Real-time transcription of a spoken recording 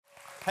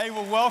Hey,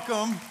 well,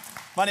 welcome.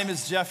 My name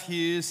is Jeff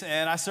Hughes,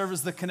 and I serve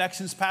as the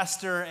Connections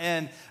Pastor,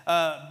 and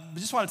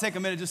just want to take a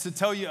minute just to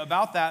tell you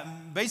about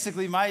that.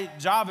 Basically, my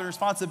job and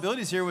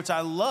responsibilities here, which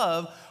I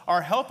love,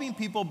 are helping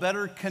people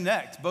better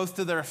connect, both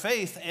to their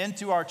faith and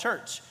to our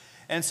church.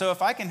 And so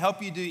if I can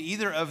help you do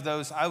either of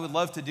those, I would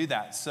love to do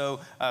that. So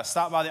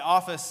stop by the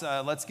office,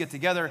 let's get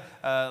together,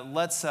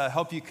 let's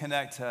help you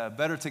connect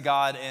better to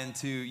God and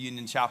to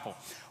Union Chapel.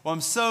 Well,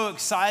 I'm so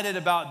excited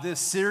about this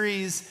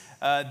series,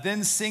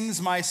 Then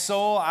Sings My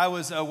Soul. I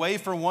was away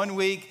for 1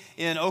 week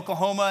in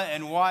Oklahoma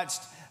and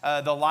watched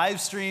the live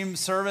stream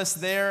service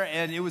there,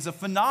 and it was a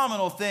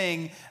phenomenal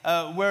thing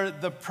where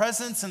the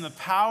presence and the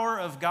power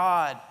of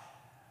God,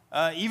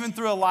 even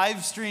through a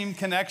live stream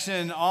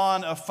connection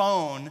on a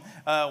phone,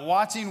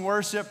 watching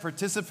worship,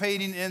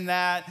 participating in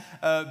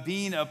that,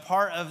 being a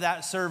part of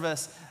that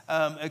service,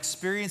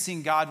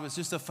 experiencing God was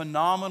just a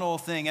phenomenal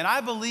thing. And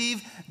I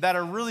believe that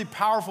a really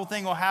powerful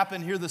thing will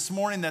happen here this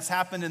morning that's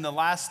happened in the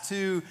last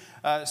two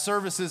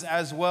services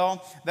as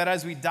well, that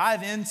as we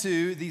dive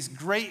into these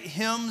great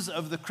hymns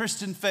of the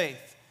Christian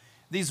faith,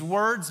 these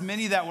words,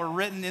 many that were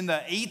written in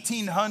the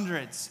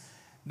 1800s,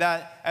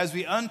 that as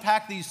we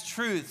unpack these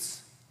truths,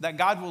 that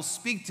God will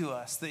speak to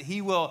us, that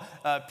he will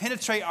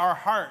penetrate our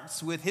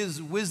hearts with his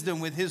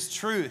wisdom, with his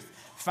truth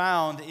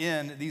found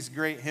in these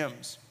great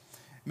hymns.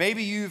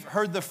 Maybe you've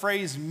heard the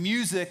phrase,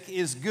 music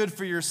is good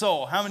for your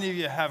soul. How many of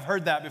you have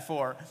heard that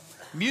before?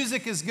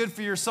 Music is good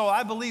for your soul.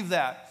 I believe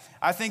that.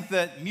 I think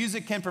that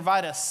music can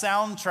provide a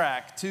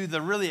soundtrack to the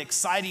really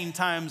exciting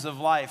times of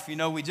life. You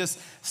know, we just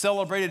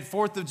celebrated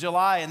 4th of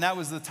July, and that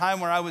was the time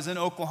where I was in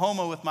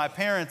Oklahoma with my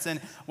parents. And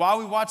while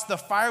we watched the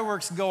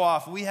fireworks go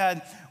off, we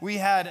had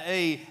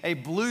a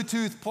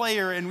Bluetooth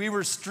player, and we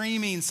were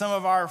streaming some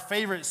of our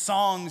favorite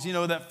songs, you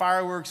know, that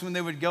fireworks when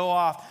they would go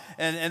off,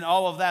 and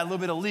all of that, a little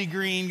bit of Lee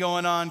Green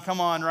going on, come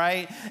on,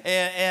 right?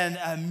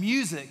 And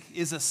music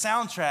is a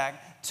soundtrack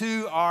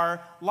to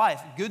our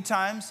life, good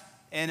times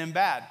and in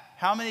bad.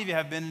 How many of you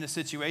have been in a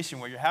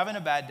situation where you're having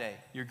a bad day,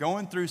 you're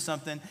going through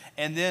something,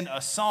 and then a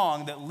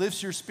song that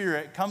lifts your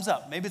spirit comes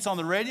up? Maybe it's on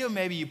the radio,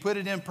 maybe you put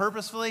it in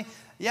purposefully.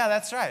 Yeah,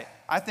 that's right.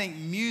 I think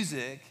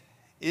music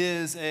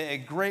is a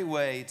great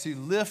way to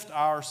lift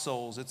our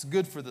souls. It's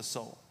good for the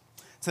soul.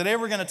 Today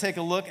we're going to take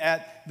a look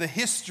at the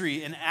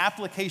history and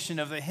application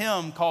of a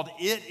hymn called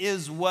It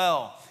Is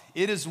Well.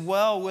 It is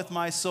well with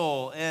my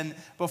soul. And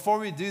before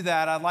we do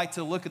that, I'd like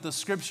to look at the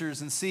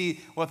scriptures and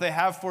see what they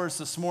have for us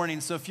this morning.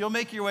 So if you'll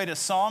make your way to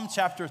Psalm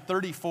chapter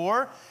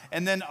 34,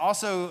 and then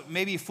also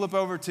maybe flip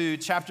over to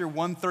chapter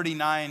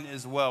 139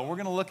 as well. We're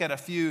going to look at a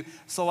few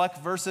select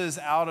verses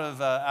out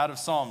of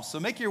Psalms. So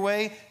make your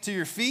way to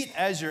your feet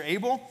as you're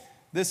able.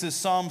 This is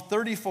Psalm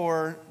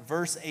 34,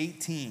 verse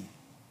 18.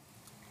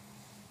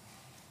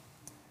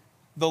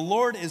 The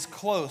Lord is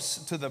close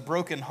to the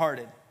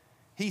brokenhearted.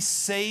 He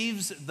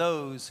saves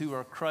those who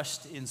are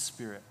crushed in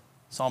spirit.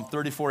 Psalm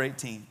 34,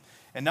 18.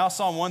 And now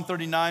Psalm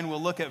 139,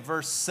 we'll look at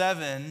verse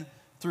 7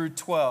 through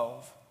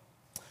 12.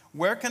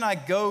 Where can I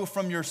go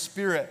from your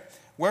spirit?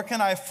 Where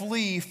can I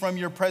flee from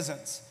your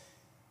presence?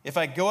 If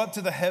I go up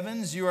to the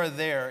heavens, you are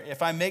there.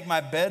 If I make my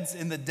beds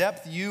in the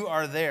depth, you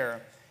are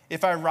there.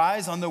 If I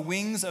rise on the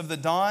wings of the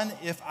dawn,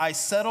 if I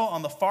settle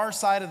on the far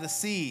side of the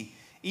sea,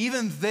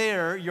 even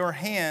there your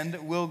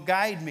hand will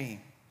guide me.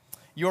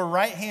 Your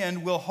right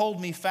hand will hold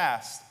me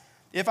fast.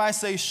 If I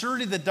say,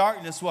 surely the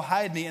darkness will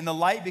hide me and the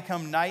light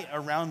become night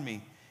around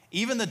me,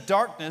 even the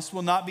darkness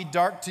will not be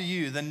dark to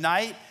you. The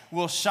night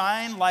will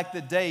shine like the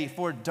day,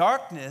 for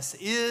darkness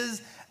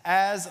is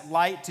as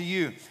light to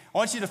you. I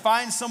want you to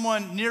find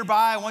someone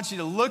nearby. I want you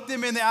to look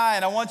them in the eye,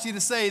 and I want you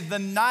to say, the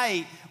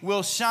night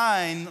will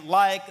shine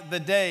like the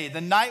day.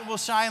 The night will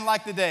shine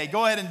like the day.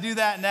 Go ahead and do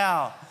that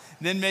now.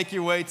 Then make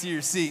your way to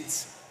your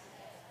seats.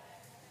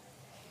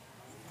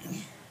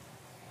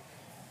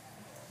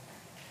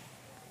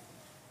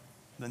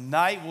 The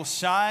night will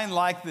shine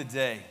like the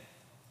day.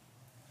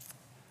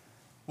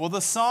 Well,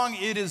 the song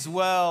It Is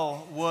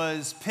Well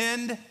was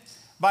penned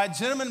by a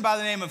gentleman by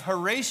the name of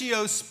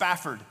Horatio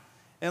Spafford.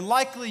 And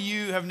likely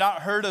you have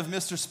not heard of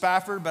Mr.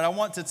 Spafford, but I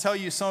want to tell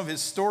you some of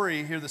his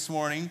story here this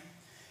morning.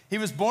 He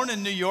was born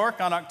in New York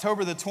on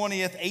October the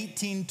 20th,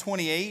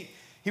 1828.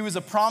 He was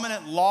a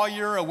prominent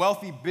lawyer, a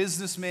wealthy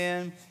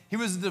businessman. He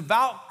was a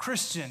devout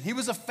Christian. He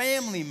was a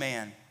family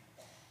man.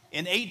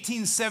 In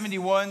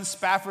 1871,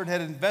 Spafford had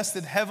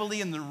invested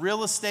heavily in the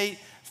real estate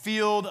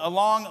field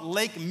along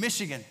Lake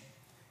Michigan.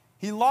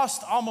 He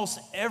lost almost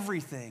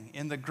everything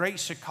in the Great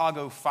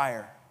Chicago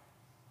Fire.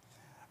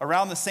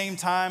 Around the same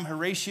time,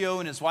 Horatio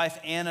and his wife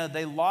Anna,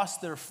 they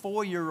lost their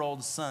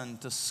 4-year-old son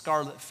to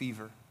scarlet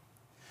fever.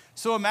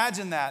 So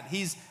imagine that.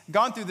 He's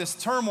gone through this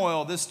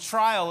turmoil, this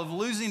trial of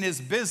losing his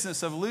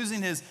business, of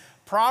losing his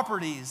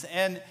properties,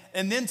 and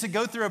then to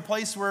go through a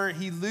place where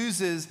he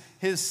loses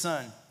his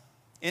son.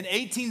 In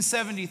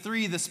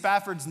 1873, the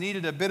Spaffords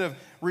needed a bit of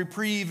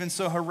reprieve, and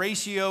so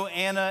Horatio,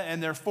 Anna,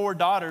 and their 4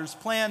 daughters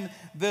planned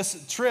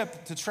this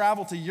trip to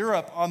travel to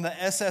Europe on the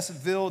SS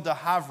Ville de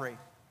Havre.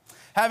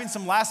 Having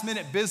some last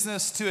minute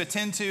business to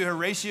attend to,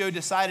 Horatio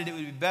decided it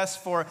would be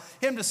best for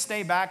him to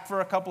stay back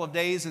for a couple of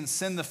days and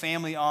send the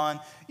family on.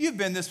 You've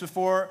been this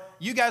before.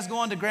 You guys go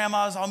on to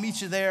grandma's, I'll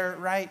meet you there,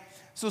 right?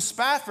 So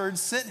Spafford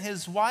sent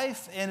his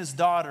wife and his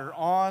daughter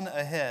on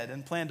ahead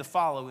and planned to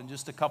follow in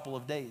just a couple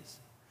of days.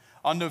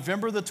 On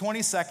November the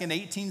 22nd,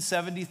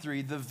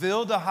 1873, the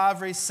Ville de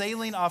Havre,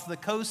 sailing off the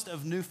coast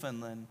of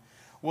Newfoundland,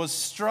 was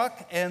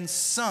struck and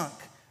sunk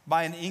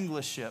by an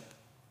English ship.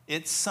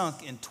 It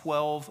sunk in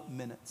 12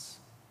 minutes.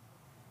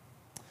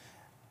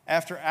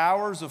 After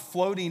hours of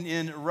floating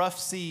in rough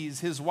seas,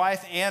 his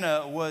wife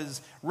Anna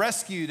was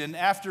rescued, and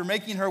after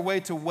making her way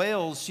to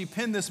Wales, she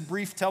penned this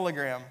brief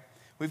telegram.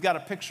 We've got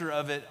a picture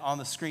of it on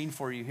the screen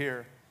for you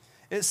here.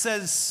 It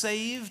says,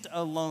 "Saved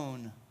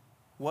alone,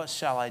 what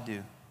shall I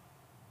do?"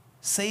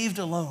 Saved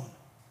alone,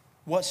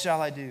 what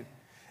shall I do?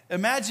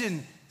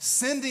 Imagine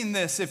sending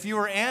this if you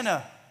were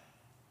Anna.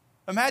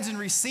 Imagine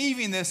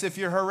receiving this if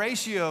you're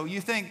Horatio. You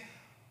think,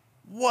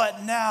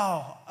 what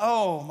now?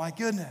 Oh my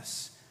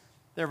goodness.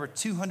 There were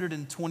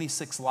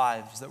 226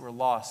 lives that were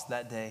lost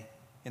that day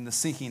in the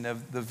sinking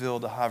of the Ville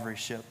de Havre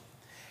ship.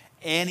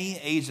 Annie,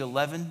 age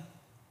 11,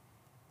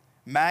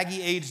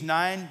 Maggie, age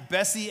 9,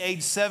 Bessie,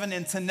 age 7,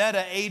 and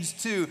Tanetta, age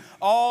 2.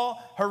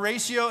 All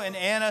Horatio and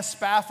Anna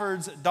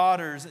Spafford's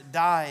daughters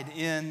died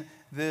in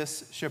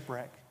this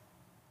shipwreck.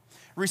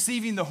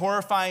 Receiving the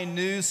horrifying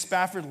news,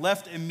 Spafford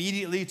left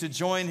immediately to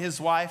join his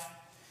wife.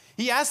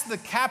 He asked the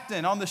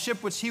captain on the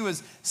ship which he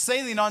was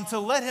sailing on to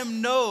let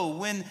him know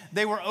when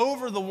they were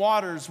over the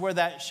waters where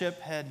that ship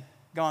had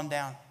gone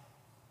down.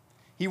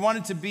 He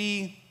wanted to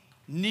be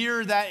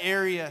near that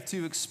area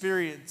to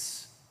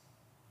experience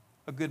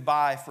a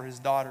goodbye for his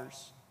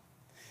daughters.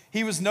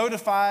 He was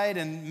notified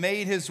and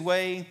made his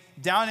way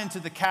down into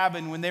the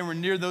cabin when they were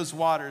near those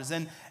waters.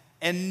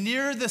 And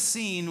near the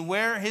scene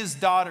where his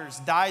daughters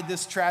died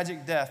this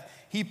tragic death,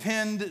 he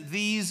penned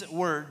these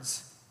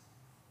words: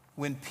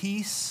 "When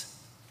peace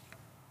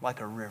like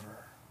a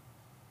river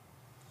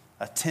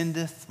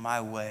attendeth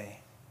my way,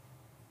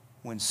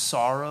 when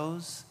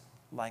sorrows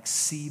like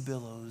sea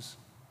billows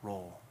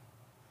roll.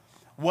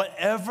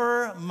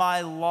 Whatever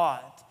my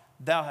lot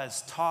thou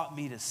hast taught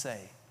me to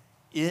say,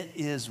 it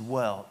is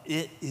well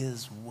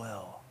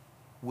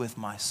with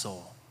my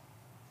soul."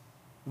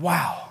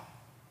 Wow.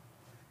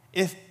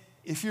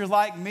 If you're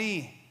like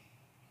me,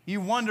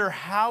 you wonder,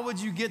 how would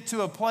you get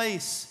to a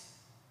place?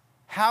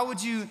 How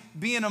would you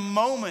be in a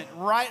moment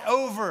right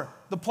over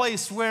the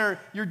place where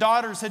your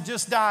daughters had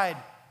just died?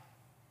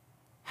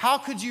 How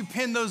could you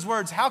pen those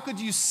words? How could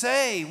you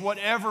say,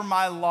 "Whatever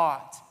my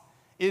lot,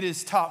 it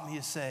has taught me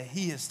to say,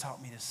 he has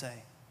taught me to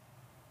say"?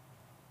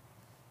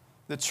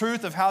 The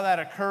truth of how that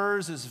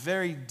occurs is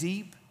very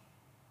deep.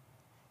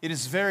 It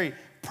is very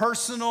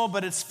personal,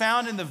 but it's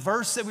found in the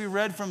verse that we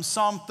read from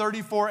Psalm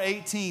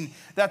 34:18,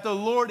 that the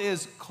Lord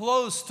is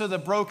close to the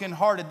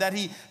brokenhearted, that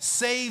he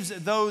saves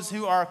those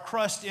who are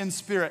crushed in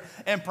spirit.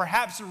 And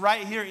perhaps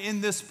right here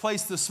in this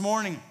place this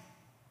morning,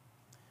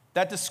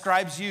 that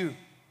describes you.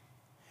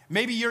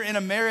 Maybe you're in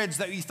a marriage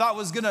that you thought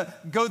was going to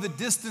go the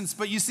distance,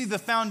 but you see the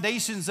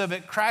foundations of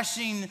it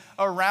crashing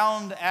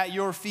around at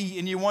your feet,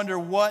 and you wonder,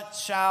 what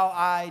shall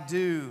I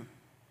do?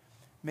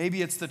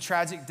 Maybe it's the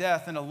tragic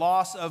death and a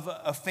loss of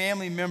a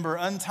family member,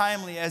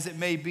 untimely as it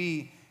may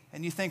be,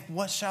 and you think,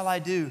 what shall I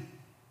do?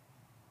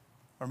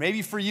 Or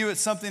maybe for you,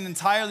 it's something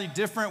entirely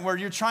different where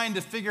you're trying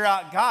to figure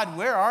out, God,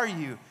 where are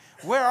you?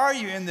 Where are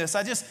you in this?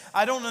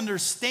 I don't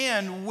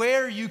understand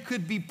where you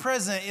could be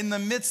present in the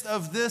midst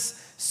of this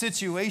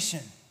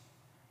situation.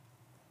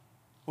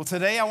 Well,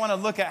 today I want to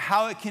look at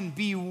how it can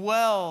be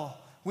well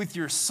with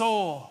your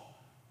soul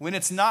when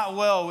it's not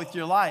well with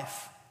your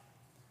life.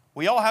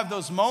 We all have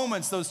those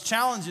moments, those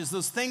challenges,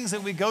 those things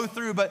that we go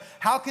through, but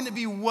how can it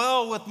be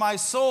well with my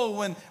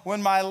soul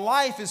when my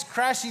life is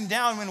crashing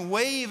down, when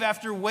wave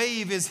after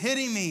wave is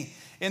hitting me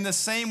in the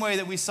same way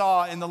that we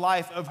saw in the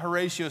life of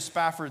Horatio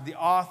Spafford, the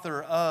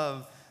author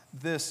of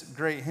this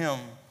great hymn?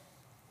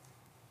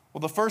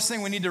 Well, the first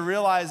thing we need to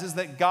realize is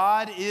that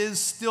God is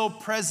still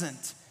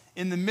present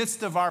in the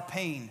midst of our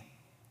pain.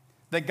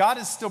 That God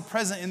is still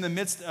present in the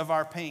midst of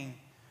our pain.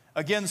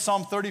 Again,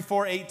 Psalm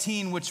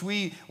 34:18, which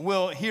we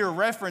will hear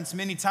referenced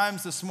many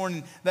times this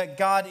morning, that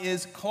God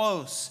is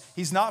close.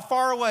 He's not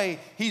far away.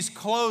 He's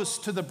close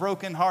to the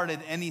brokenhearted,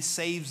 and he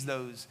saves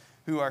those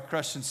who are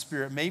crushed in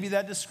spirit. Maybe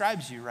that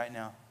describes you right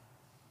now.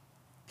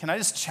 Can I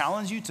just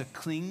challenge you to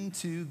cling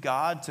to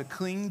God, to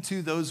cling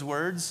to those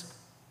words?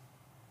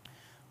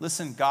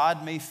 Listen,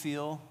 God may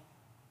feel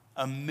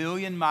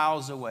 1,000,000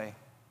 miles away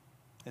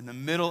in the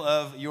middle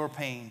of your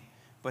pain,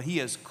 but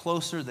he is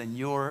closer than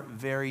your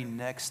very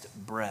next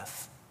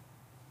breath.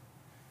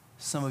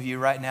 Some of you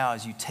right now,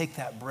 as you take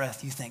that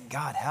breath, you think,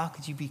 God, how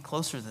could you be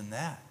closer than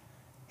that?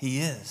 He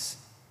is.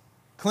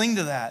 Cling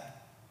to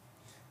that.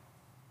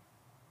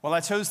 Well, I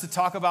chose to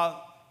talk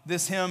about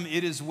this hymn,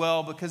 It Is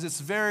Well, because it's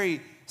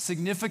very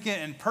significant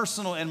and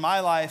personal in my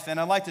life, and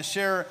I'd like to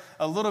share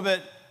a little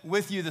bit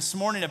with you this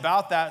morning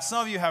about that.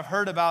 Some of you have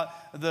heard about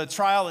the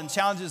trial and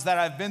challenges that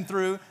I've been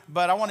through,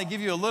 but I want to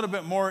give you a little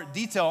bit more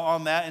detail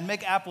on that and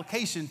make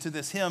application to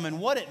this hymn and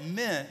what it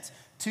meant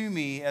to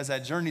me as I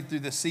journeyed through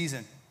this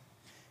season.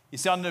 You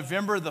see, on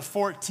November the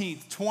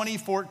 14th,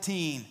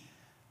 2014,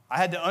 I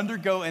had to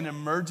undergo an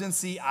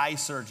emergency eye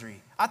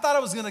surgery. I thought I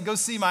was going to go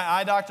see my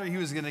eye doctor. He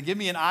was going to give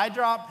me an eye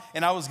drop,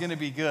 and I was going to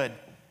be good.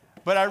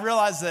 But I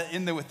realized that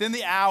within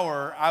the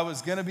hour, I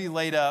was going to be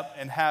laid up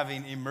and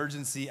having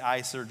emergency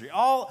eye surgery.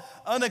 All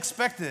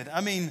unexpected.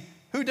 I mean,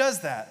 who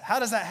does that? How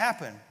does that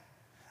happen?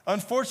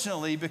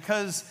 Unfortunately,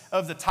 because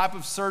of the type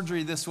of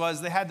surgery this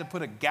was, they had to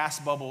put a gas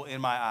bubble in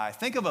my eye.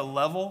 Think of a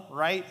level,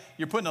 right?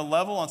 You're putting a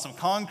level on some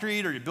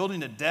concrete or you're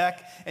building a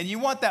deck, and you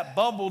want that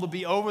bubble to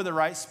be over the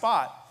right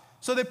spot.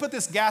 So they put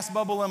this gas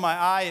bubble in my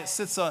eye. It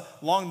sits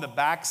along the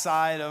back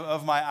side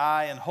of my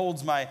eye and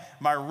holds my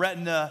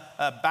retina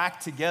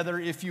back together,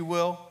 if you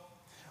will.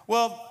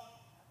 Well,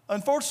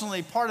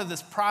 unfortunately, part of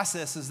this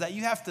process is that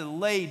you have to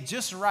lay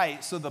just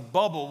right so the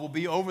bubble will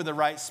be over the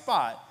right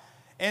spot.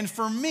 And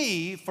for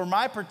me, for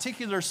my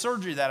particular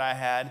surgery that I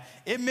had,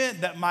 it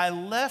meant that my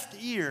left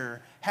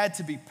ear had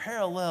to be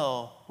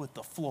parallel with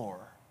the floor.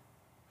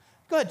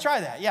 Go ahead,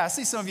 try that. Yeah, I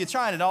see some of you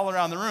trying it all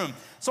around the room.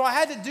 So I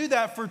had to do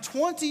that for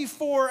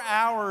 24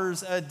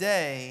 hours a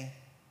day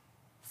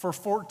for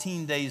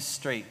 14 days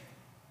straight.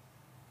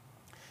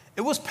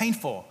 It was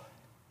painful.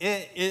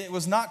 It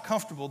was not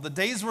comfortable. The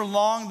days were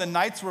long, the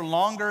nights were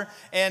longer,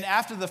 and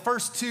after the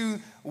first 2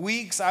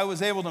 weeks, I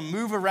was able to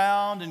move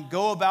around and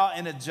go about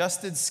an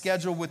adjusted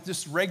schedule with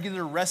just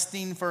regular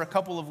resting for a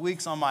couple of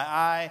weeks on my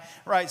eye,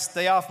 right?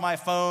 Stay off my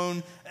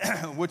phone,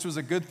 which was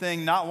a good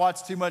thing, not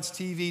watch too much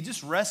TV,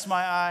 just rest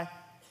my eye.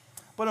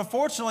 But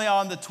unfortunately,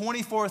 on the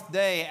 24th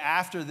day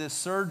after this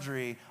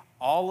surgery,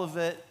 all of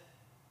it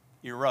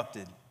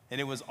erupted,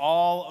 and it was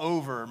all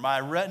over.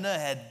 My retina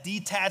had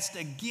detached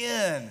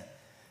again.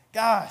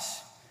 Gosh,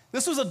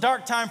 this was a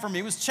dark time for me.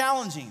 It was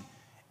challenging.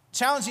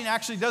 Challenging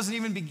actually doesn't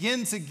even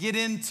begin to get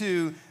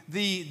into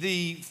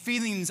the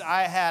feelings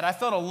I had. I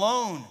felt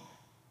alone,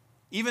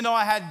 even though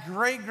I had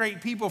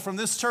great people from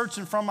this church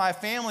and from my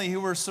family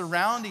who were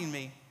surrounding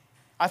me.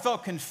 I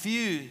felt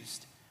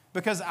confused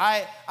because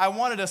I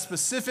wanted a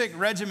specific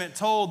regimen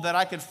told that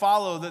I could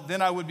follow that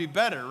then I would be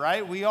better,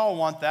 right? We all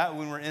want that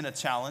when we're in a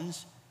challenge.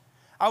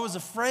 I was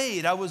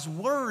afraid. I was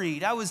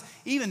worried. I was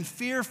even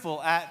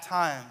fearful at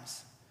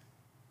times.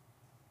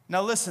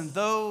 Now listen,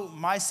 though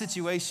my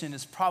situation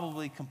is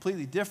probably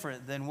completely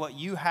different than what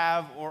you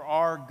have or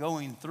are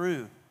going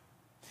through,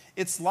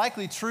 it's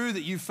likely true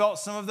that you felt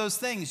some of those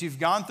things. You've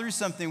gone through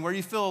something where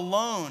you feel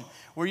alone,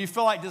 where you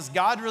feel like, does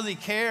God really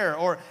care?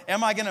 Or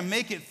am I going to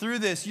make it through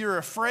this? You're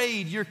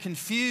afraid, you're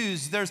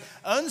confused. There's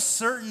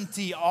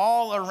uncertainty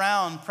all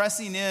around,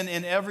 pressing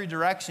in every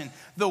direction.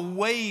 The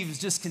waves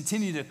just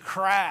continue to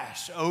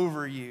crash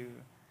over you.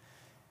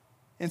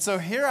 And so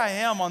here I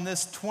am on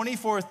this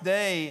 24th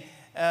day,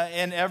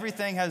 and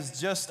everything has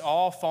just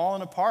all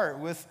fallen apart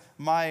with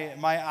my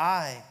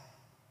eye.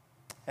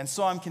 And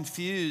so I'm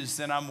confused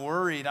and I'm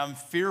worried, I'm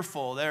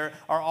fearful. There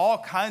are all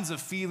kinds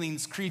of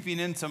feelings creeping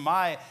into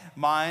my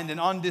mind. And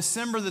on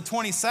December the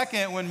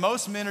 22nd, when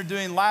most men are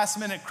doing last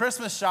minute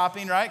Christmas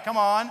shopping, right? Come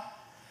on.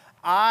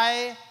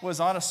 I was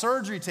on a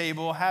surgery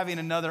table having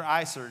another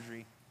eye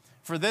surgery.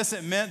 For this,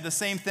 it meant the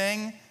same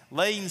thing,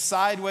 laying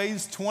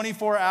sideways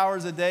 24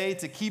 hours a day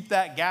to keep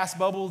that gas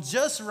bubble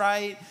just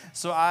right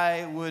so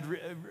I would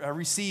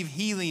receive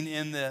healing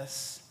in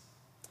this.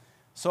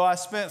 So I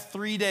spent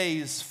 3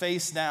 days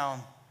face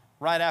down.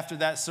 Right after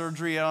that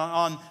surgery,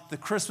 on the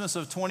Christmas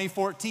of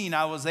 2014,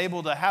 I was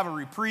able to have a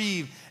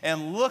reprieve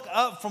and look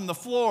up from the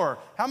floor.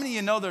 How many of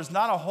you know there's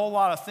not a whole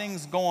lot of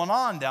things going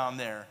on down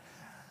there?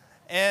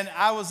 And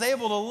I was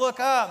able to look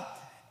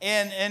up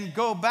and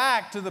go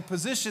back to the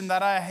position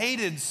that I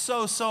hated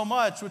so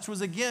much, which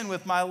was, again,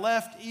 with my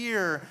left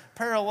ear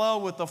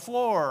parallel with the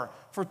floor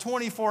for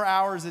 24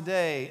 hours a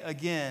day,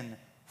 again,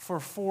 for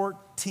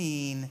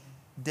 14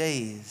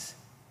 days.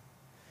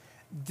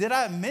 Did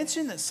I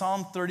mention that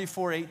Psalm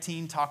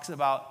 34:18 talks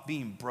about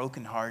being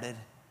brokenhearted,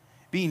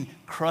 being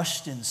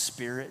crushed in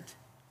spirit?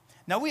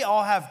 Now, we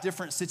all have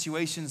different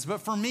situations,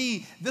 but for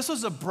me, this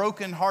was a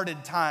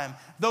brokenhearted time.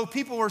 Though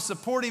people were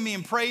supporting me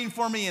and praying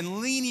for me and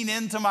leaning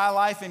into my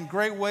life in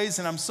great ways,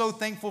 and I'm so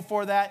thankful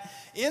for that,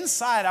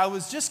 inside I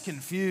was just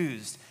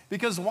confused.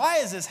 Because why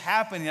is this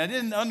happening? I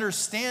didn't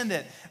understand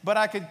it, but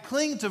I could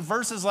cling to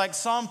verses like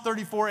Psalm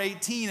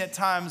 34:18 at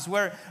times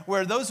where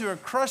those who are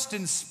crushed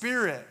in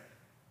spirit,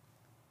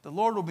 the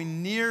Lord will be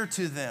near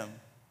to them.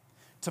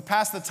 To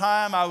pass the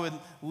time, I would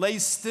lay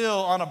still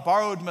on a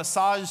borrowed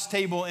massage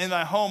table in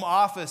my home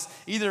office,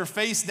 either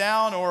face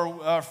down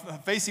or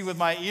facing with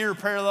my ear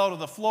parallel to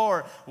the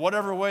floor,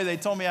 whatever way they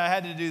told me I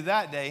had to do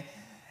that day.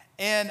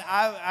 And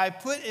I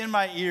put in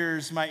my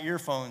ears my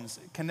earphones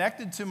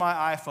connected to my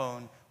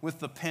iPhone with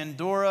the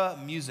Pandora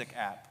music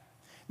app.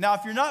 Now,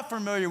 if you're not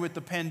familiar with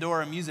the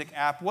Pandora music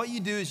app, what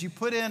you do is you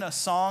put in a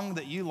song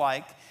that you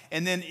like,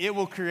 and then it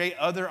will create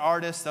other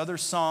artists, other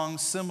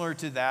songs similar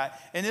to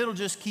that, and it'll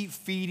just keep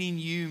feeding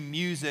you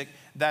music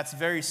that's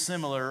very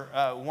similar,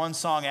 one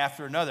song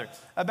after another.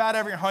 About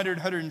every 100,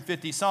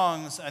 150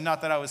 songs, and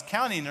not that I was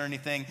counting or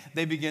anything,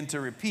 they begin to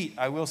repeat.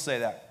 I will say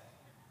that.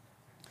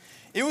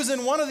 It was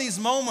in one of these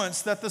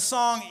moments that the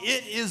song,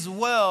 "It Is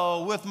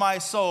Well With My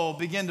Soul,"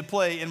 began to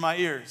play in my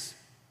ears.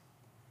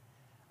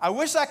 I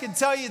wish I could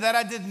tell you that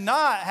I did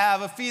not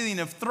have a feeling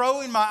of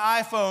throwing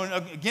my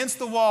iPhone against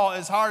the wall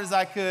as hard as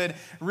I could,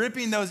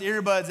 ripping those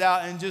earbuds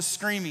out and just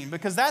screaming,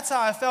 because that's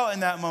how I felt in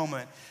that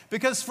moment.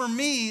 Because for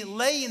me,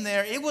 laying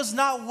there, it was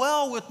not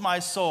well with my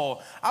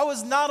soul. I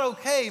was not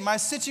okay. My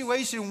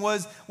situation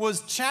was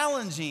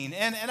challenging.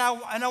 And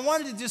I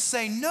wanted to just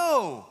say,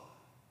 no,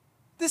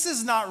 this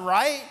is not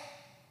right.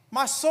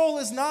 My soul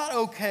is not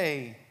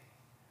okay.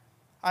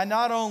 I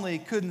not only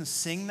couldn't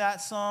sing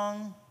that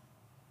song,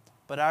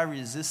 but I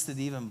resisted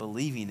even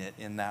believing it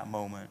in that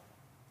moment.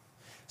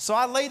 So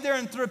I laid there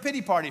and threw a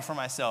pity party for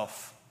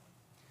myself.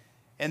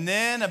 And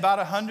then about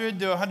 100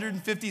 to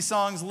 150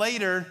 songs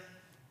later,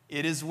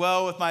 "It Is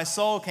Well With My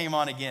Soul" came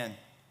on again.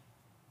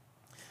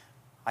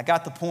 I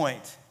got the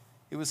point.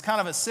 It was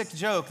kind of a sick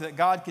joke that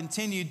God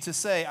continued to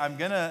say, "I'm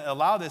going to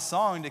allow this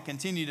song to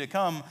continue to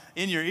come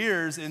in your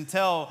ears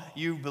until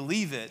you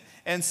believe it."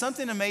 And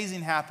something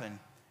amazing happened.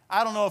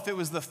 I don't know if it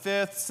was the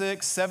 5th,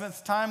 6th,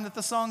 7th time that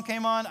the song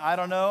came on. I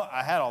don't know.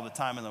 I had all the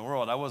time in the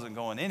world. I wasn't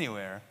going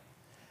anywhere.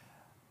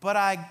 But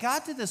I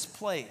got to this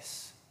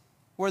place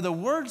where the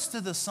words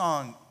to the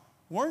song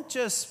weren't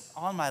just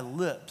on my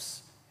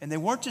lips, and they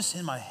weren't just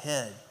in my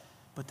head,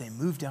 but they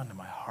moved down to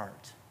my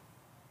heart.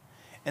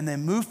 And they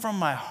moved from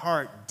my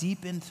heart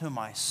deep into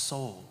my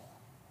soul.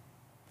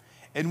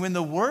 And when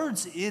the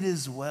words, "It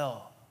is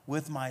well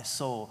with my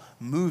soul,"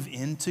 move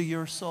into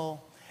your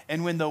soul,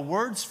 and when the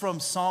words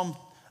from Psalm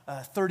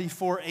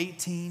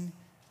 34:18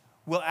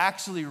 will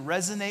actually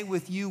resonate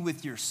with you,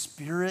 with your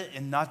spirit,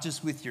 and not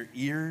just with your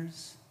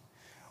ears,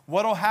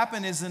 what will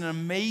happen is an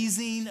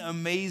amazing,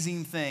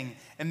 amazing thing.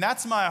 And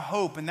that's my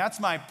hope, and that's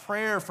my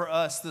prayer for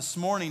us this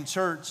morning,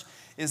 church,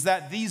 is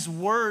that these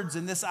words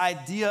and this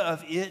idea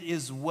of "it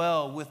is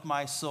well with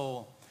my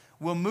soul"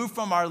 will move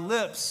from our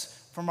lips,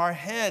 from our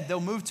head, they'll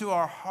move to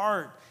our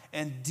heart,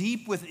 and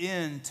deep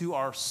within to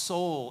our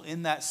soul,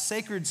 in that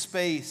sacred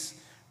space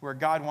where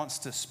God wants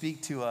to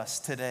speak to us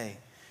today.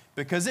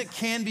 Because it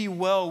can be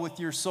well with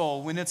your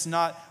soul when it's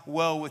not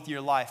well with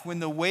your life. When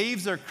the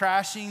waves are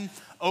crashing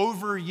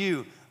over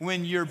you,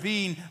 when you're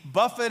being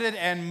buffeted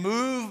and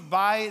moved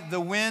by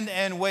the wind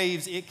and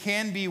waves, it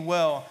can be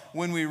well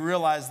when we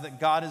realize that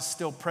God is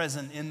still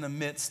present in the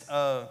midst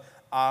of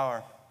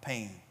our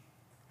pain.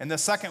 And the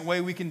second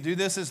way we can do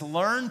this is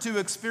learn to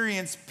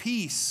experience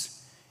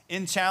peace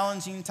in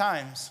challenging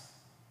times.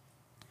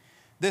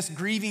 This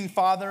grieving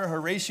father,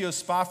 Horatio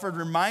Spafford,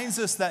 reminds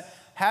us that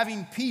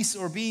having peace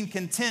or being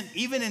content,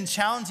 even in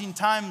challenging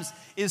times,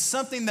 is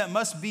something that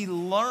must be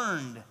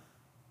learned.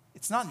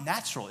 It's not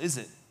natural, is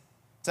it?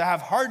 To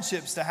have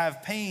hardships, to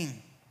have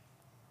pain,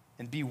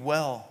 and be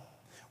well.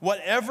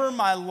 "Whatever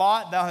my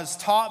lot thou hast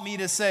taught me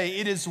to say,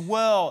 it is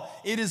well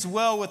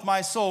with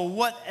my soul."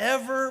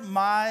 Whatever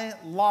my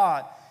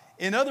lot.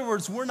 In other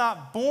words, we're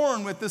not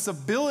born with this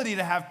ability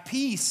to have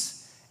peace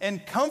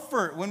and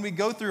comfort when we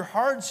go through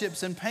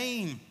hardships and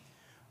pain,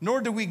 nor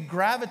do we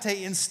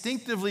gravitate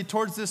instinctively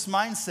towards this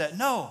mindset.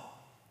 No.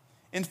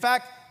 In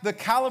fact, the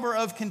caliber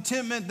of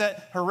contentment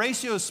that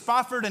Horatio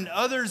Spafford and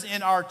others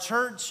in our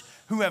church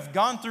who have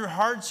gone through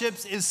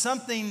hardships is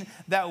something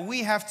that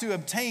we have to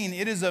obtain.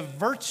 It is a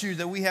virtue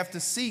that we have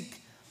to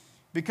seek.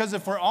 Because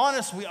if we're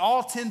honest, we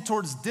all tend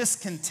towards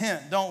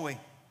discontent, don't we?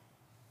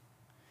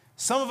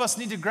 Some of us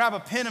need to grab a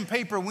pen and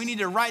paper. We need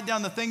to write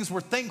down the things we're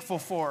thankful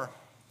for.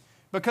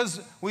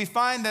 Because we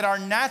find that our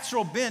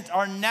natural bent,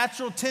 our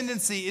natural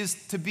tendency is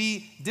to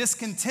be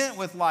discontent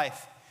with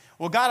life.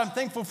 Well, God, I'm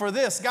thankful for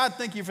this. God,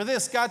 thank you for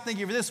this. God, thank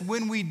you for this.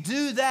 When we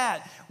do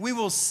that, we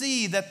will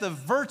see that the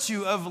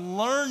virtue of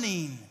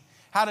learning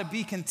how to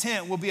be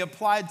content will be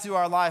applied to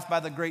our life by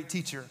the great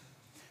teacher.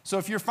 So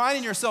if you're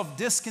finding yourself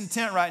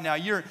discontent right now,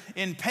 you're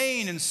in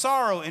pain and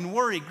sorrow and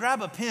worry,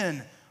 grab a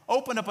pen,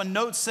 open up a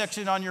notes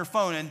section on your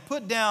phone, and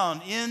put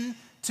down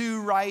into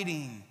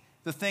writing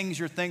the things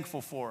you're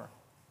thankful for.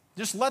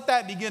 Just let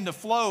that begin to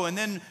flow, and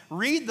then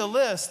read the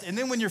list. And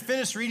then when you're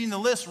finished reading the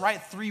list,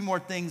 write 3 more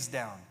things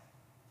down.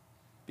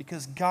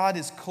 Because God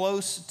is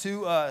close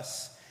to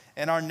us,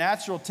 and our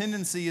natural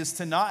tendency is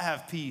to not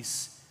have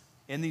peace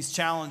in these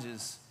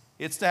challenges.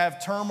 It's to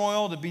have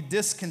turmoil, to be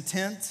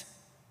discontent.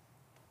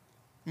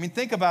 I mean,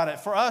 think about it.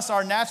 For us,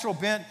 our natural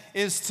bent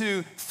is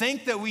to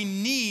think that we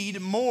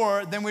need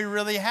more than we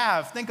really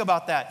have. Think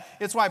about that.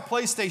 It's why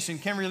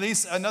PlayStation can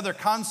release another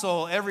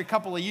console every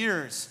couple of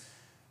years.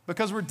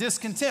 Because we're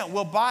discontent,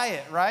 we'll buy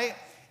it, right?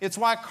 It's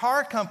why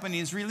car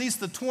companies release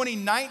the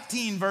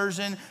 2019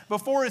 version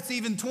before it's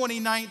even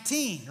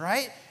 2019,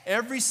 right?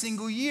 Every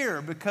single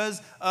year, because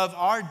of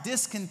our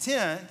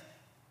discontent,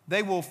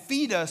 they will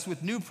feed us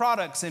with new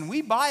products, and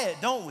we buy it,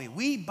 don't we?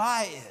 We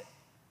buy it.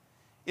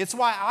 It's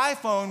why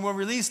iPhone will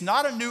release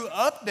not a new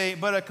update,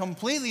 but a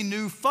completely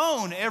new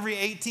phone every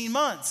 18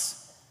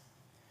 months.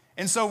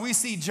 And so we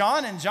see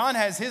John, and John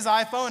has his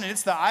iPhone, and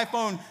it's the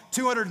iPhone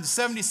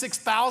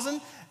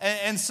 276,000.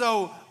 And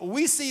so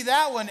we see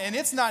that one, and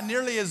it's not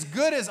nearly as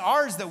good as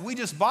ours that we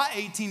just bought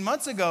 18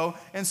 months ago.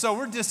 And so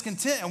we're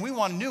discontent, and we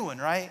want a new one,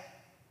 right?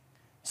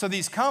 So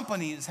these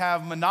companies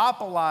have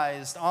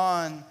monopolized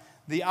on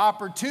the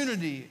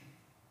opportunity.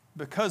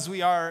 Because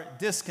we are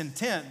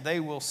discontent, they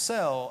will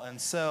sell and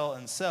sell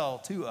and sell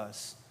to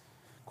us.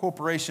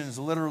 Corporations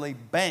literally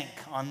bank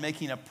on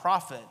making a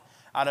profit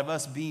out of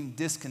us being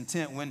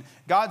discontent. When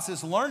God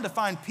says, learn to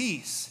find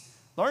peace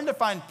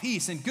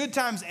in good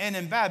times and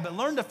in bad, but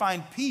learn to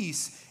find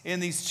peace in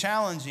these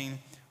challenging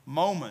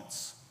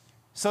moments.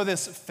 So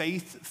this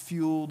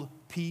faith-fueled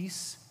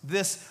peace,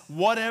 this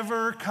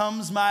whatever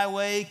comes my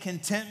way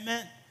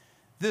contentment,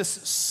 this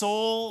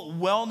soul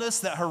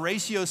wellness that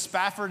Horatio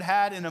Spafford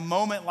had in a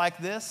moment like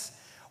this,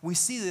 we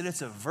see that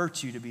it's a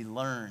virtue to be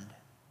learned.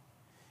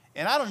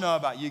 And I don't know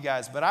about you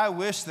guys, but I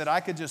wish that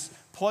I could just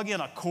plug in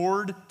a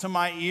cord to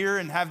my ear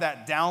and have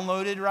that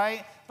downloaded,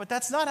 right? But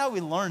that's not how we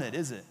learn it,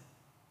 is it?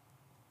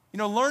 You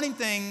know, learning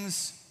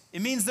things,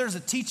 it means there's a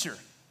teacher.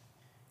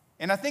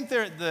 And I think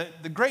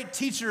the great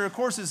teacher, of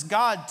course, is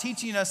God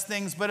teaching us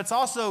things, but it's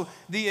also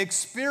the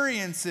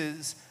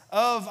experiences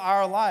of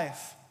our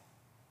life.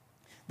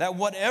 That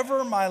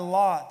whatever my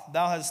lot,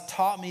 thou hast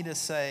taught me to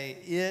say,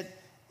 it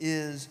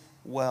is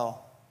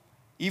well.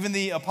 Even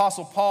the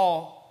Apostle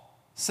Paul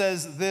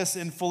says this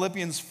in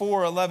Philippians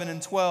 4:11 and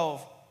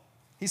 12.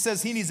 He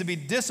says he needs to be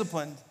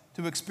disciplined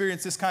to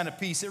experience this kind of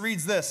peace. It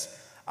reads this,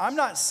 I'm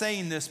not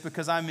saying this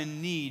because I'm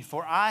in need,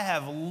 for I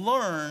have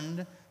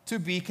learned to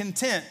be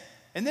content.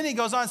 And then he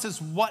goes on and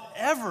says,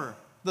 whatever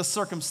the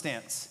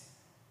circumstance.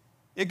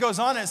 It goes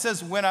on and it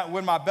says,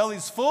 when my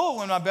belly's full,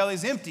 when my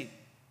belly's empty.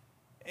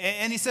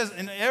 And he says,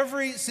 in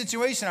every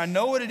situation, I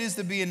know what it is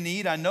to be in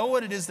need. I know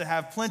what it is to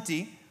have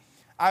plenty.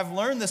 I've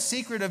learned the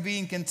secret of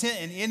being content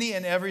in any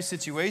and every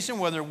situation,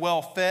 whether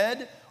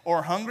well-fed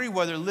or hungry,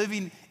 whether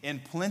living in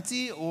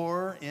plenty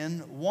or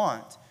in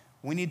want.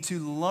 We need to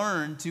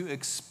learn to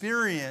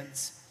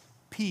experience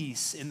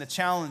peace in the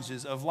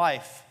challenges of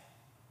life.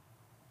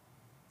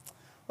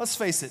 Let's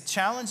face it,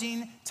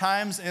 challenging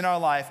times in our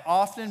life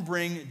often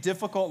bring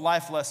difficult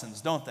life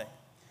lessons, don't they?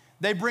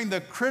 They bring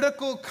the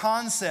critical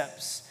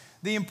concepts,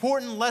 the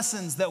important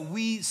lessons that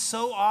we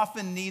so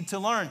often need to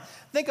learn.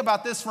 Think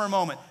about this for a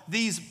moment.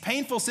 These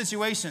painful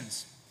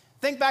situations.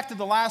 Think back to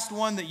the last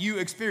one that you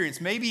experienced.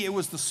 Maybe it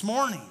was this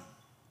morning.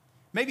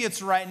 Maybe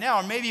it's right now,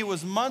 or maybe it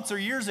was months or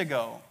years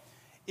ago.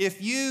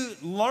 If you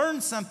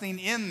learned something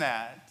in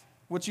that,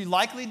 which you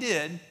likely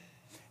did,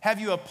 have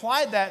you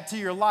applied that to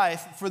your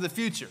life for the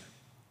future?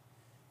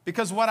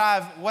 Because what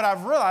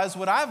I've realized,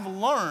 what I've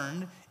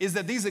learned is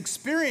that these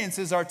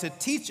experiences are to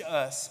teach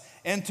us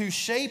and to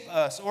shape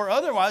us, or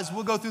otherwise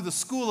we'll go through the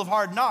school of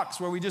hard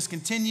knocks where we just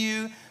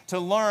continue to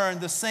learn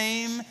the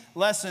same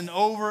lesson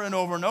over and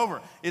over and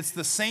over. It's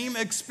the same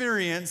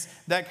experience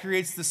that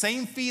creates the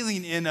same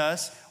feeling in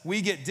us.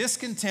 We get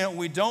discontent,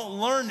 we don't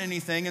learn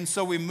anything, and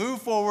so we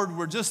move forward.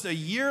 We're just a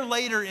year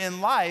later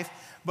in life,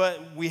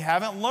 but we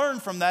haven't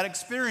learned from that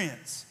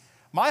experience.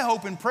 My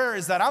hope and prayer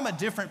is that I'm a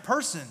different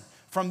person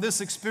from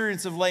this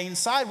experience of laying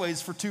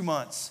sideways for 2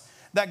 months.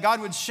 That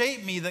God would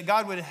shape me, that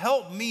God would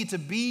help me to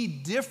be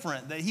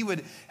different, that He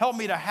would help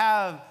me to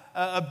have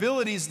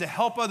abilities to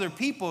help other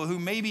people who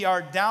maybe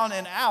are down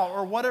and out,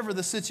 or whatever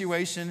the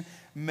situation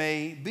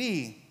may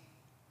be.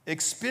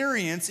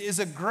 Experience is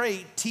a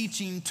great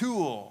teaching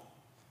tool.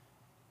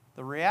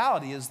 The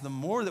reality is the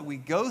more that we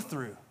go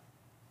through,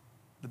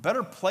 the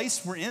better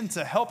place we're in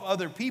to help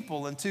other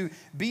people and to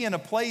be in a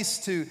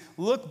place to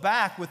look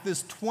back with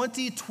this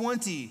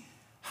 2020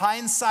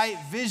 hindsight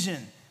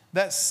vision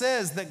that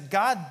says that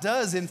God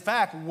does, in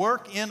fact,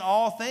 work in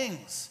all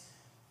things,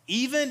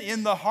 even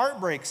in the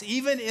heartbreaks,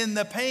 even in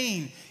the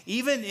pain,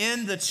 even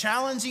in the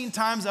challenging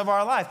times of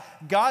our life.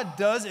 God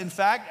does, in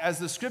fact, as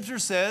the scripture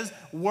says,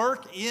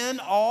 work in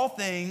all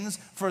things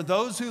for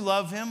those who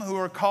love Him, who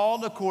are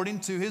called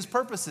according to His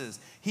purposes.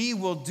 He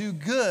will do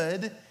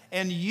good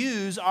and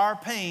use our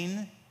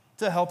pain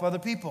to help other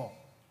people.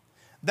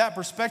 That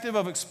perspective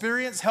of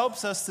experience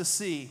helps us to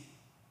see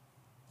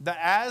that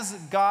as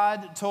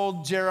God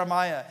told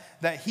Jeremiah,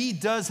 that He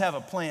does have a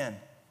plan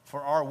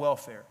for our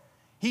welfare.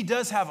 He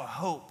does have a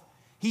hope.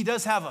 He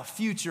does have a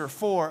future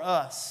for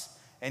us,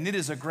 and it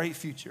is a great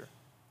future.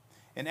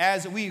 And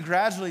as we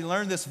gradually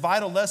learn this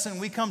vital lesson,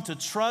 we come to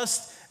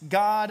trust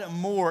God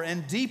more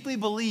and deeply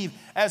believe,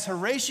 as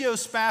Horatio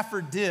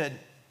Spafford did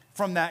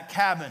from that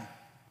cabin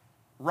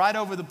right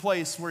over the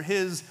place where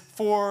his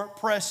 4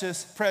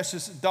 precious,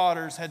 precious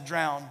daughters had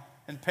drowned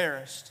and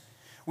perished.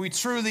 We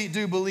truly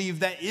do believe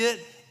that it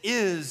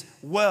is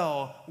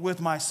well with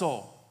my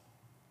soul.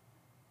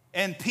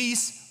 And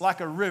peace,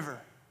 like a river,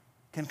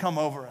 can come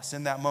over us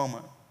in that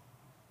moment.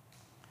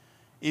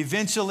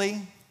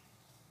 Eventually,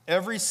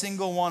 every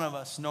single one of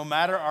us, no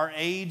matter our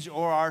age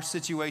or our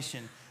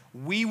situation,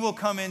 we will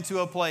come into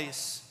a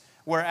place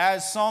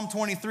whereas Psalm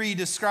 23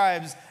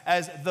 describes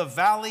as the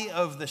valley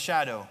of the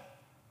shadow.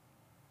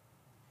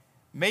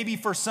 Maybe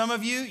for some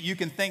of you, you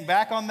can think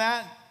back on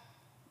that.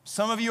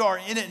 Some of you are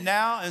in it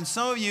now, and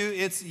some of you,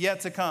 it's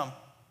yet to come.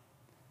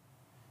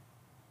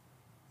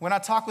 When I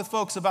talk with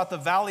folks about the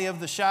valley of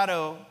the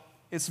shadow,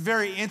 it's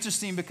very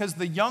interesting because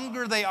the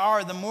younger they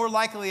are, the more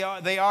likely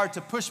they are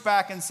to push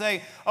back and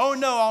say, oh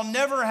no, I'll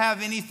never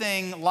have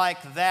anything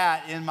like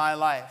that in my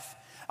life.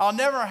 I'll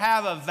never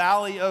have a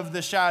valley of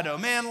the shadow.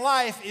 Man,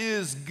 life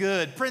is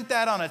good. Print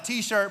that on a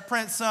t-shirt,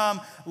 print some,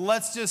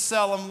 let's just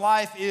sell them.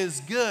 Life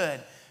is good.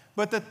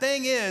 But the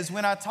thing is,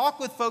 when I talk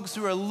with folks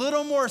who are a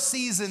little more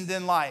seasoned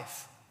in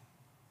life,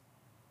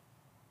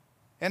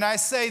 and I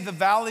say the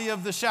valley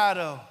of the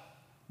shadow,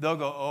 they'll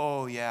go,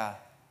 oh yeah.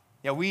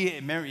 Yeah, we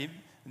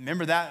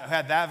remember that,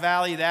 had that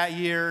valley that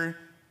year.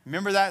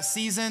 Remember that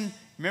season?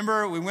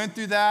 Remember we went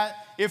through that?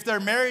 If they're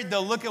married,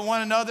 they'll look at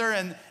one another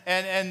and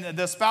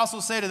the spouse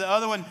will say to the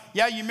other one,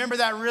 yeah, you remember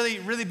that really,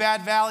 really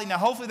bad valley? Now,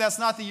 hopefully that's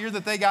not the year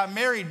that they got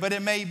married, but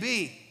it may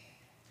be.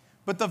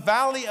 But the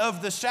valley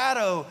of the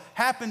shadow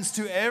happens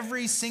to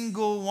every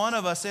single one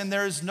of us, and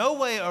there's no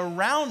way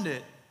around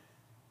it.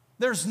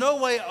 There's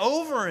no way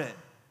over it.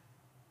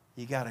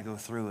 You got to go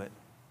through it.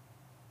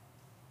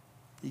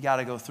 You got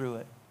to go through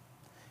it.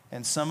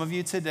 And some of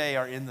you today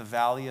are in the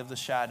valley of the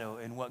shadow,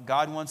 and what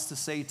God wants to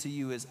say to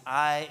you is,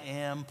 I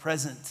am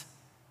present.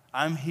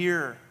 I'm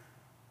here.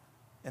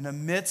 And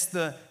amidst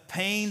the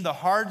pain, the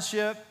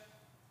hardship,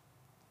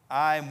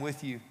 I'm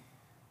with you.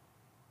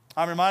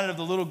 I'm reminded of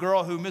the little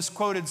girl who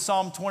misquoted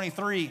Psalm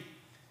 23.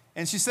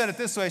 And she said it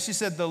this way. She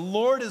said, the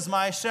Lord is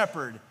my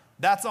shepherd.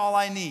 That's all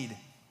I need.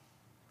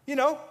 You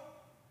know,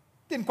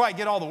 didn't quite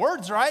get all the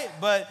words right,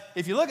 but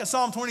if you look at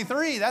Psalm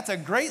 23, that's a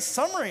great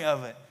summary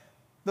of it.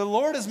 The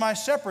Lord is my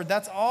shepherd.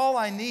 That's all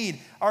I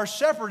need. Our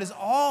shepherd is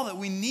all that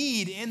we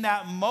need in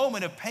that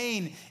moment of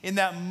pain, in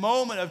that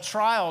moment of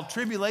trial,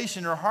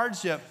 tribulation, or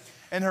hardship.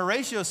 And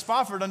Horatio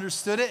Spofford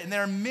understood it, and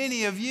there are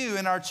many of you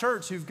in our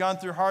church who've gone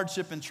through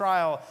hardship and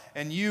trial,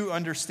 and you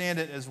understand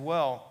it as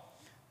well.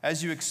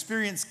 As you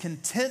experience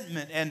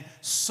contentment and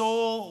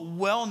soul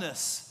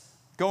wellness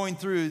going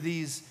through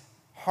these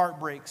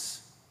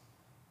heartbreaks,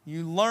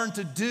 you learn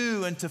to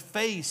do and to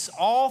face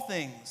all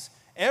things,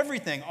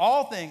 everything,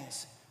 all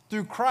things,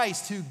 through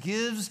Christ who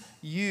gives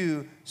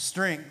you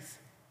strength.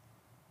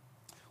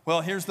 Well,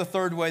 here's the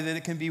third way that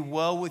it can be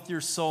well with your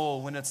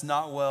soul when it's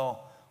not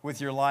well with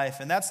your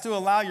life, and that's to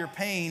allow your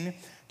pain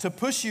to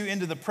push you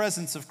into the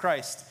presence of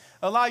Christ.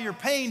 Allow your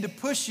pain to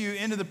push you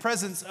into the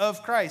presence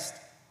of Christ.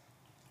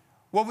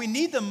 What we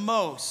need the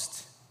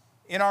most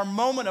in our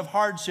moment of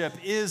hardship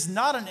is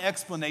not an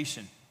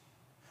explanation.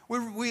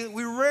 We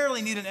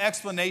rarely need an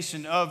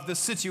explanation of the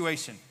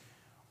situation.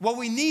 What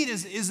we need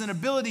is an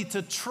ability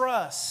to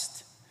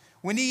trust.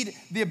 We need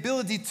the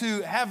ability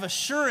to have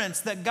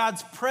assurance that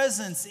God's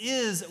presence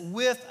is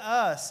with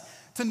us.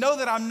 To know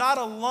that I'm not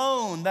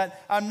alone,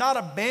 that I'm not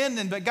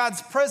abandoned, but God's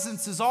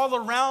presence is all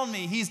around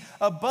me. He's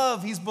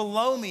above, He's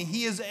below me,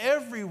 He is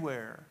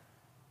everywhere.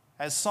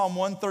 As Psalm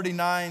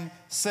 139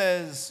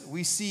 says,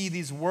 we see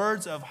these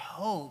words of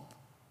hope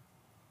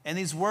and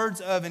these words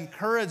of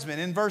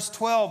encouragement. In verse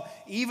 12,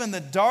 even the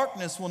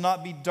darkness will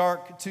not be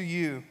dark to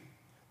you.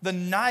 The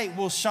night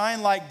will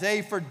shine like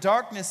day, for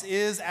darkness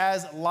is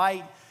as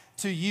light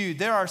to you.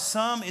 There are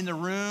some in the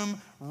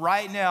room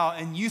right now,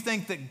 and you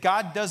think that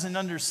God doesn't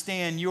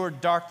understand your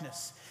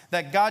darkness,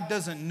 that God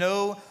doesn't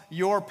know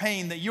your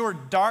pain, that your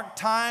dark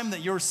time,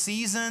 that your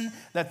season,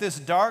 that this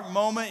dark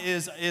moment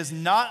is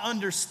not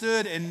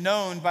understood and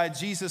known by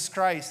Jesus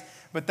Christ.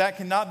 But that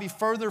cannot be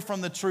further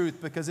from the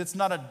truth, because it's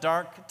not a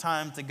dark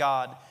time to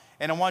God.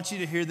 And I want you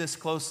to hear this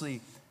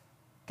closely.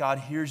 God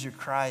hears your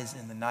cries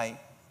in the night.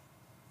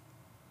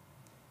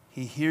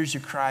 He hears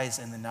your cries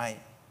in the night.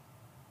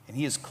 And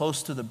He is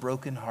close to the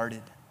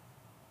brokenhearted.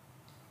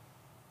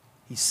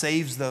 He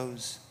saves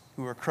those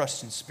who are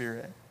crushed in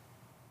spirit.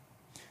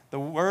 The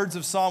words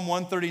of Psalm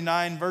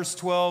 139, verse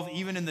 12,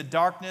 even in the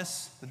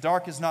darkness, the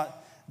dark is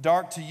not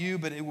dark to you,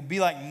 but it will be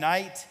like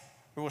night.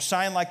 It will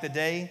shine like the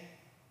day.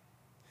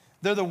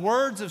 They're the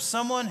words of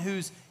someone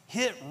who's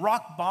hit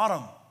rock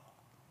bottom.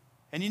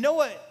 And you know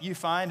what you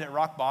find at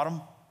rock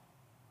bottom?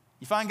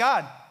 You find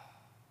God.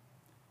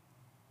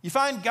 You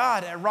find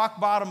God at rock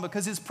bottom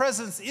because His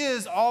presence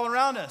is all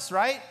around us,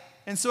 right?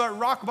 And so at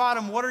rock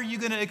bottom, what are you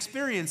going to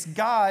experience?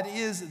 God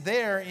is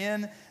there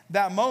in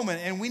that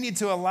moment, and we need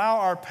to allow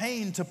our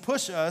pain to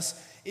push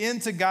us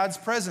into God's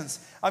presence.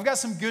 I've got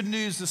some good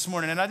news this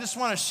morning, and I just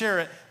want to share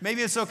it.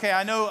 Maybe it's okay.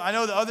 I know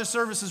the other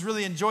services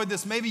really enjoyed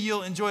this. Maybe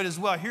you'll enjoy it as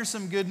well. Here's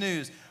some good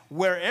news.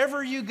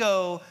 Wherever you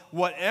go,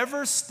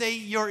 whatever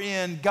state you're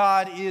in,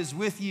 God is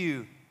with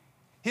you.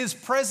 His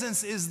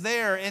presence is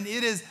there, and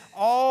it is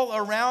all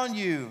around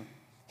you.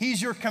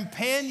 He's your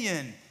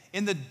companion.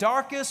 In the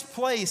darkest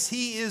place,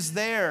 He is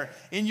there.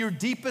 In your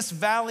deepest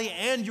valley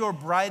and your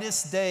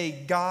brightest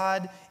day,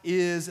 God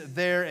is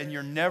there, and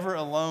you're never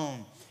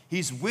alone.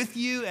 He's with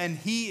you, and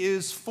He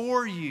is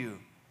for you.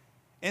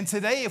 And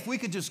today, if we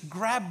could just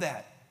grab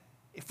that,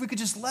 if we could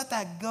just let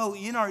that go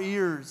in our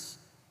ears,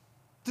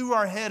 through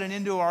our head and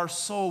into our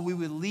soul, we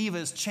would leave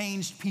as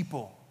changed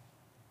people.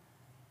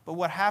 But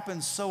what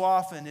happens so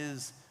often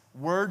is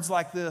words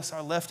like this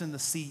are left in the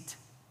seat,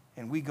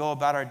 and we go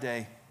about our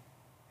day.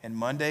 And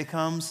Monday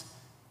comes,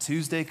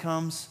 Tuesday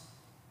comes,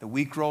 the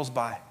week rolls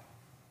by.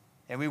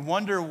 And we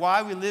wonder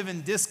why we live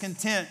in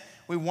discontent.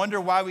 We wonder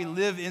why we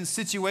live in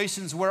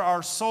situations where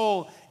our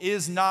soul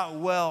is not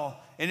well.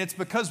 And it's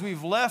because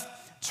we've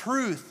left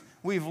truth.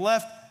 We've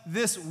left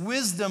this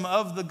wisdom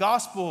of the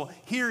gospel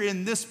here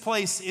in this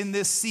place, in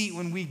this seat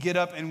when we get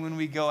up and when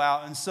we go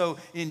out. And so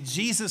in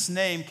Jesus'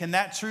 name, can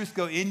that truth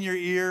go in your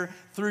ear,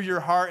 through your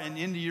heart, and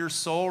into your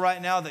soul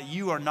right now, that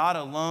you are not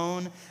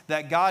alone,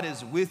 that God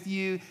is with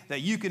you,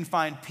 that you can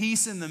find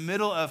peace in the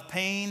middle of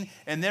pain,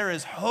 and there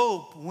is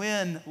hope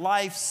when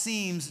life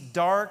seems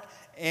dark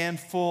and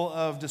full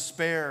of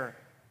despair.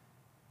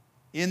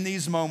 In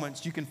these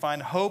moments, you can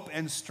find hope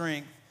and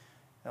strength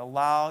and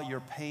allow your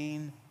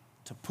pain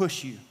to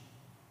push you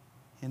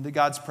into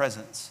God's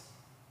presence.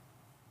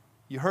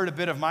 You heard a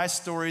bit of my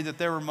story that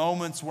there were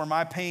moments where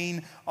my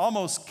pain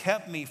almost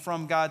kept me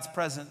from God's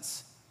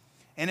presence.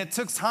 And it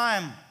took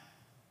time.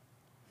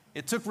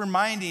 It took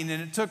reminding,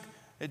 and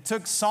it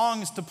took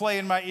songs to play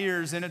in my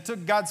ears, and it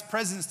took God's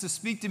presence to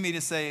speak to me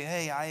to say,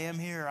 hey, I am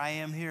here, I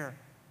am here.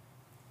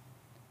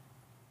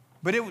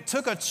 But it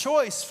took a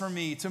choice for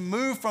me to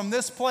move from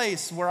this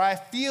place where I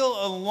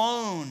feel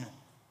alone,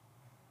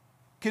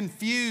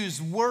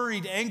 confused,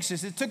 worried,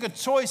 anxious. It took a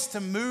choice to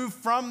move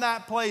from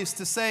that place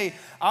to say,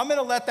 I'm going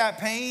to let that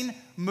pain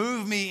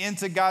move me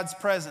into God's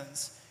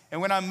presence.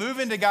 And when I move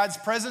into God's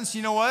presence,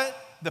 you know what?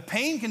 The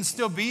pain can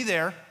still be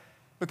there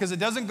because it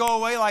doesn't go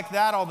away like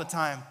that all the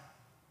time.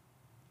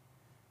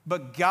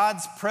 But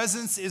God's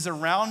presence is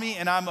around me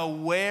and I'm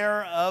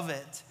aware of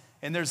it.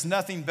 And there's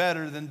nothing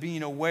better than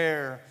being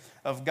aware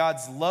of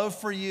God's love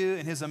for you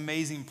and his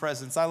amazing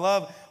presence. I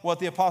love what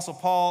the Apostle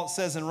Paul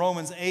says in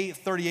Romans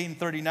 8:38 and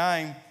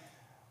 39,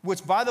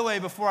 which, by the way,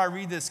 before I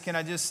read this, can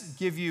I just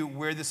give you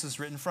where this is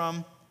written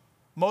from?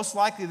 Most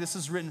likely this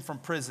is written from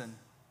prison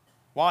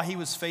while he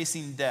was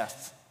facing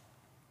death.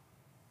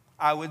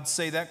 I would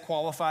say that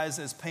qualifies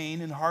as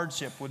pain and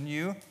hardship, wouldn't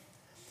you?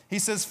 He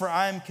says, for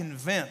I am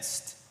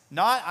convinced,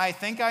 not I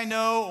think I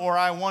know or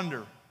I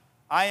wonder,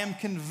 I am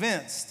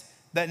convinced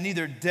that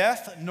neither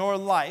death nor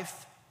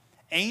life,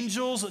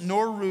 angels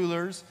nor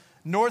rulers,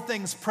 nor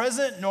things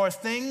present nor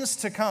things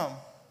to come,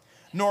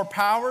 nor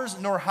powers,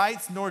 nor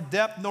heights, nor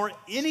depth, nor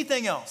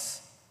anything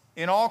else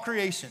in all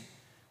creation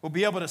will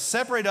be able to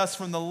separate us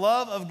from the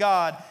love of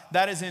God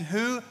that is in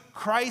who?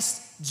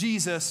 Christ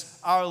Jesus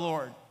our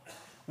Lord.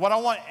 What I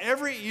want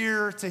every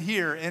ear to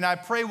hear, and I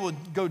pray will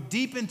go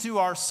deep into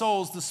our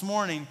souls this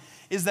morning,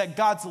 is that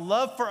God's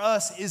love for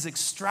us is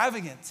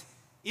extravagant.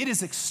 It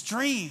is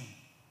extreme.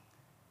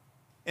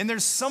 And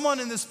there's someone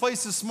in this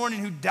place this morning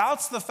who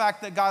doubts the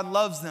fact that God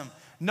loves them.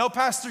 No,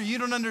 Pastor, you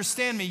don't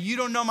understand me. You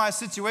don't know my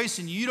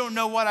situation. You don't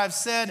know what I've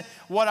said,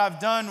 what I've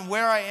done,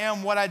 where I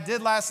am, what I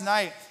did last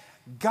night.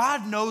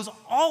 God knows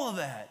all of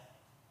that.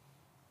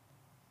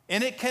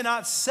 And it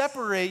cannot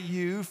separate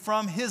you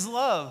from his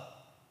love.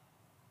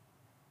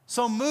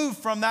 So move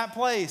from that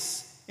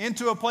place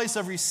into a place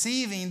of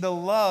receiving the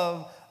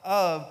love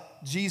of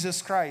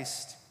Jesus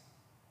Christ.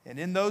 And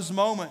in those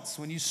moments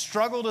when you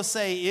struggle to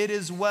say it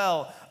is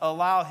well,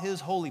 allow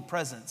his holy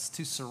presence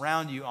to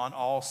surround you on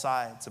all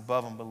sides,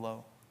 above and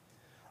below.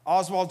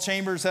 Oswald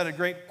Chambers had a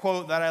great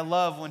quote that I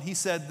love when he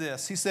said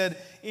this. He said,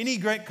 any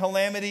great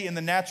calamity in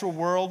the natural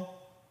world,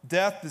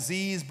 death,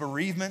 disease,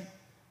 bereavement,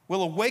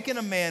 will awaken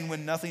a man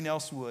when nothing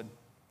else would.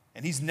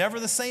 And he's never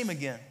the same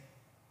again.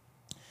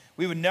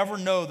 We would never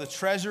know the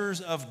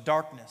treasures of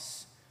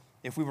darkness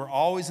if we were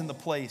always in the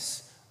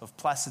place of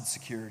placid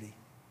security.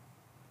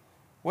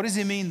 What does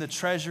he mean, the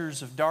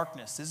treasures of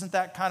darkness? Isn't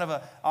that kind of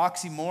an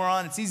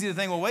oxymoron? It's easy to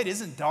think, well, wait,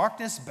 isn't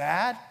darkness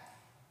bad?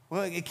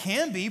 Well, it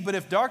can be, but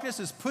if darkness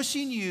is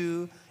pushing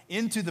you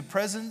into the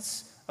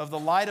presence of the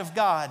light of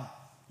God,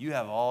 you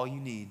have all you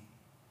need.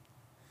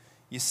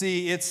 You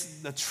see,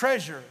 it's the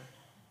treasure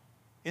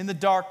in the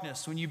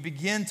darkness when you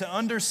begin to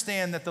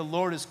understand that the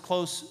Lord is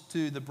close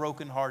to the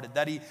brokenhearted,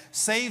 that he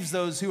saves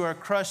those who are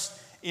crushed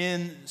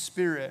in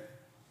spirit.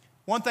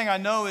 One thing I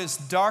know is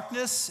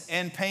darkness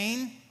and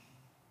pain,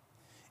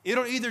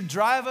 it'll either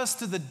drive us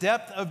to the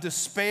depth of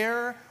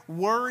despair,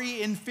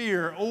 worry, and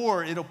fear,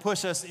 or it'll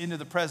push us into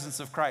the presence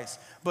of Christ.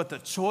 But the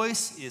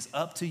choice is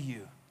up to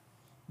you.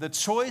 The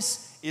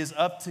choice is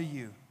up to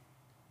you.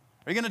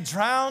 Are you going to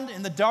drown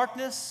in the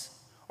darkness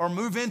or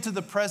move into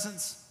the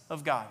presence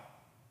of God?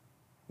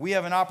 We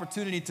have an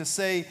opportunity to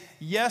say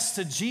yes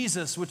to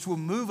Jesus, which will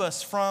move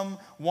us from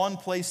one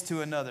place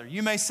to another.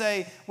 You may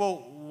say,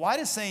 well, why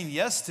does saying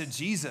yes to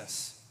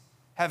Jesus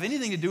have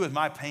anything to do with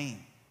my pain?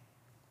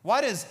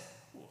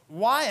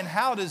 Why and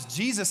how does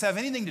Jesus have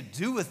anything to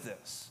do with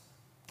this?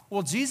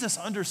 Well, Jesus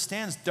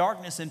understands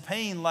darkness and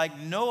pain like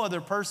no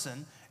other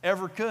person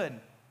ever could,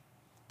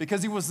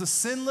 because he was the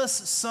sinless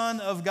Son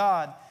of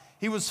God.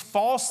 He was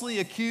falsely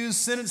accused,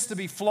 sentenced to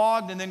be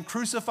flogged, and then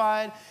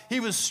crucified. He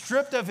was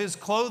stripped of his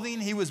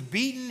clothing. He was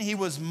beaten. He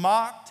was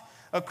mocked.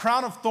 A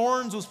crown of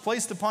thorns was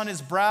placed upon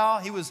his brow.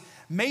 He was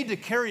made to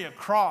carry a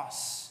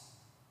cross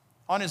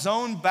on his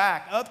own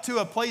back up to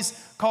a place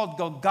called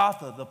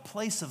Golgotha, the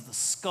place of the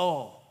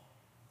skull,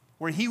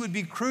 where he would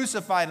be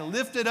crucified and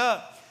lifted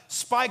up,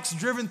 spikes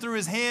driven through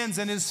his hands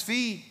and his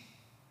feet.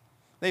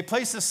 They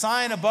placed a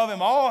sign above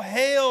him, "All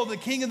hail the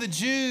King of the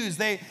Jews."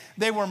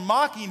 They were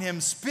mocking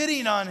him,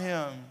 spitting on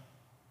him.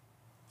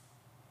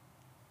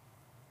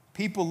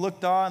 People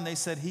looked on, they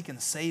said, "He can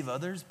save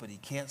others, but he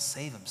can't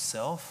save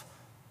himself.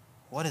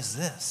 What is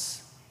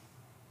this?"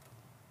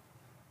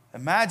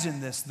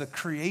 Imagine this, the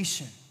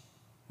creation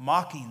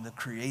mocking the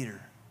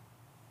Creator.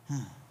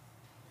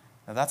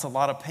 Now that's a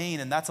lot of pain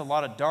and that's a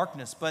lot of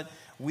darkness, but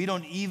we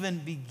don't even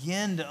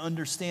begin to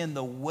understand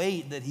the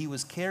weight that he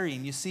was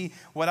carrying. You see,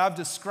 what I've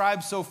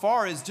described so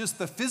far is just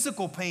the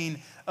physical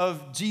pain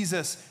of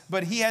Jesus,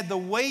 but he had the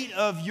weight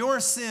of your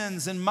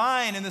sins and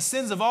mine and the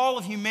sins of all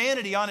of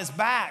humanity on his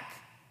back.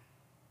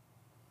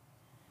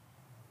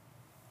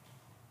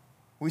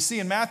 We see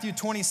in Matthew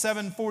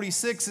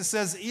 27:46, it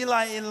says,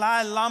 "Eli,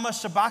 Eli, lama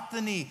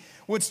sabachthani,"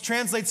 which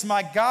translates,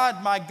 my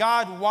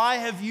God, why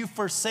have you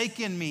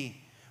forsaken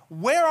me?"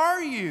 Where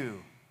are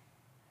you?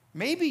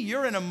 Maybe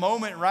you're in a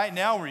moment right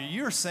now where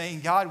you're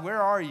saying, "God,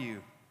 where are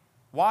you?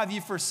 Why have you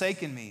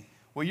forsaken me?"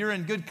 Well, you're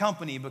in good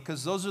company,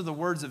 because those are the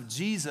words of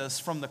Jesus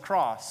from the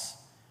cross.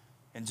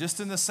 And just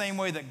in the same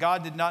way that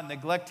God did not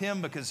neglect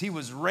him because he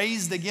was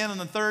raised again on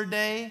the third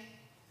day,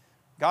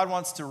 God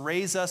wants to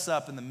raise us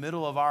up in the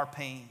middle of our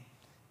pain.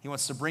 He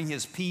wants to bring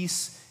his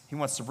peace. He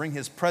wants to bring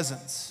his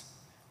presence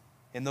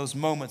in those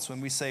moments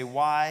when we say,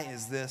 "Why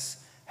is this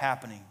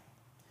happening?"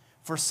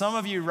 For some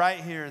of you right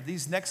here,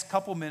 these next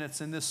couple minutes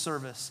in this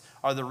service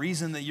are the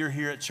reason that you're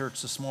here at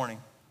church this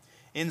morning.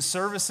 In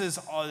services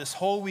this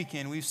whole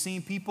weekend, we've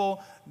seen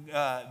people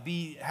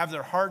have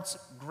their hearts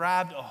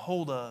grabbed a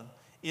hold of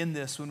in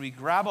this. When we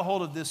grab a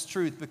hold of this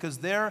truth, because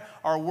there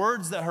are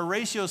words that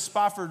Horatio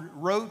Spafford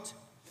wrote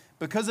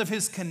because of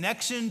his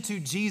connection to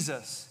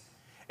Jesus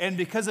and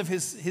because of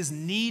his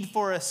need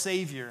for a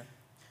Savior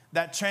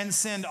that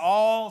transcend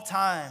all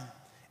time.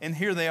 And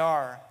here they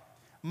are.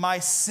 "My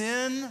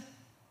sin,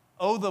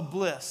 oh, the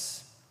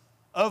bliss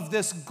of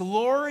this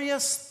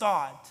glorious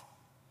thought.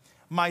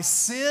 My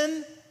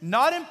sin,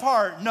 not in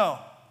part, no,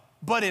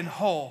 but in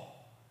whole,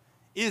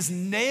 is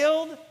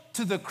nailed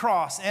to the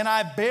cross, and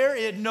I bear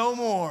it no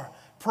more.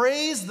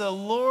 Praise the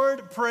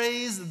Lord,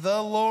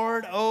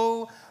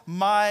 oh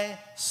my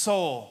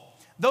soul."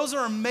 Those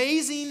are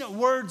amazing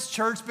words,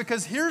 church,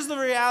 because here's the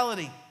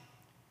reality.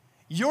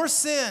 Your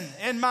sin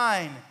and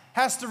mine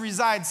has to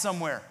reside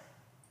somewhere.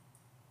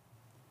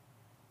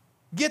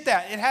 Get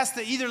that. It has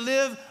to either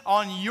live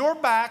on your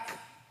back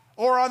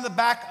or on the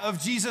back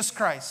of Jesus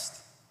Christ.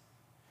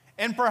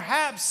 And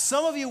perhaps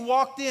some of you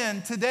walked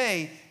in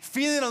today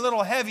feeling a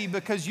little heavy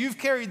because you've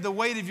carried the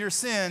weight of your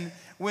sin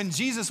when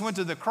Jesus went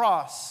to the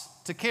cross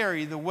to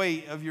carry the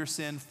weight of your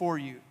sin for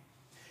you.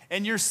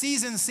 And your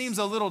season seems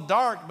a little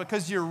dark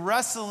because you're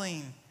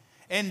wrestling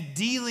and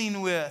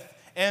dealing with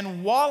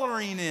and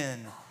wallowing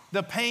in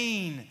the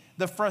pain,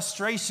 the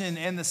frustration,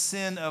 and the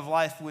sin of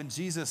life when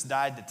Jesus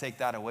died to take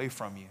that away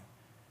from you.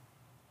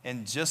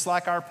 And just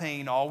like our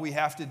pain, all we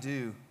have to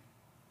do,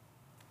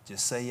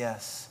 just say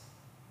yes.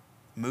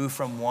 Move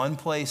from one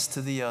place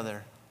to the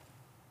other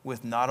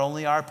with not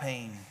only our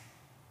pain,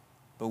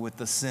 but with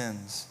the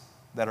sins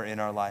that are in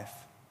our life.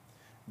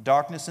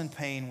 Darkness and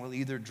pain will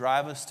either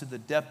drive us to the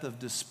depth of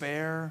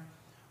despair,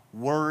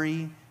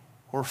 worry,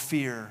 or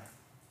fear,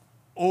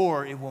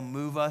 or it will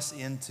move us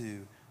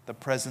into the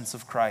presence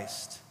of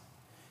Christ.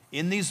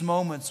 In these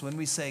moments when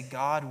we say,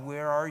 "God,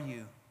 where are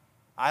you?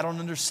 I don't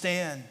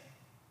understand.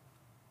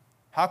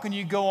 How can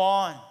you go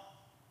on?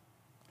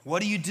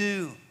 What do you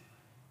do?"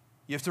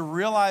 You have to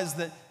realize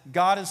that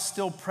God is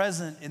still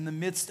present in the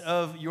midst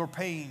of your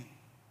pain.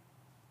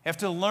 You have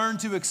to learn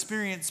to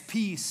experience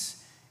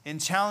peace in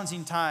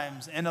challenging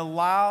times and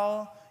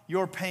allow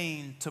your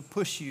pain to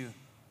push you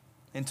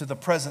into the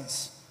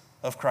presence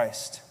of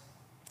Christ.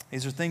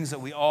 These are things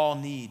that we all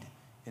need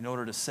in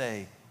order to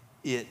say,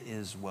 "It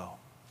is well."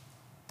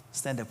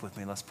 Stand up with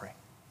me. Let's pray.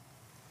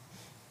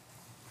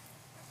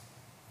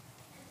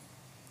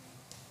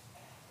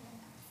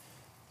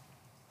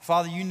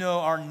 Father, you know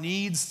our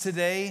needs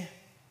today.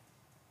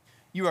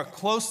 You are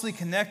closely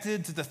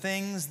connected to the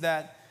things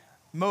that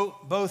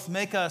both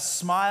make us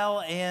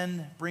smile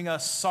and bring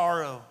us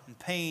sorrow and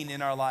pain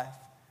in our life.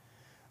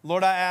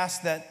 Lord, I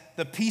ask that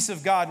the peace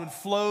of God would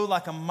flow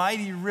like a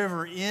mighty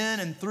river in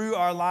and through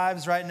our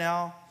lives right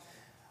now.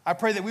 I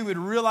pray that we would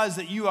realize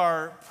that you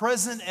are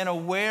present and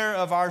aware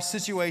of our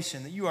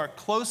situation, that you are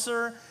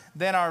closer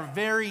than our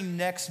very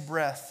next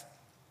breath.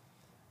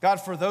 God,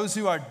 for those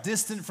who are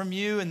distant from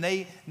you and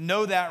they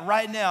know that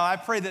right now, I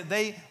pray that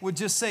they would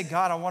just say,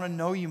 "God, I want to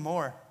know you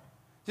more."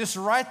 Just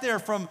right there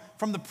from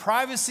the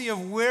privacy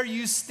of where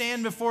you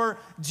stand before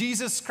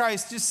Jesus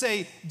Christ, just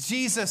say,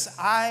 "Jesus,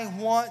 I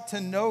want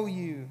to know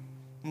you."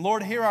 And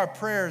Lord, hear our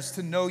prayers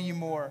to know you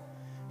more.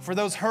 For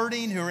those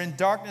hurting who are in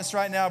darkness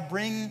right now,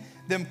 bring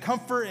them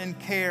comfort and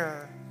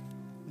care.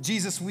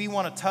 Jesus, we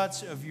want a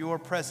touch of your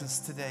presence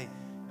today.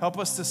 Help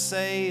us to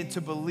say and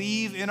to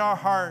believe in our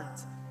heart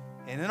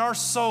and in our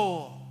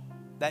soul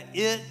that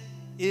it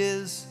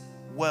is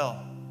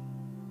well.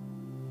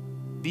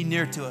 Be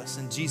near to us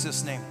in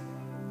Jesus' name.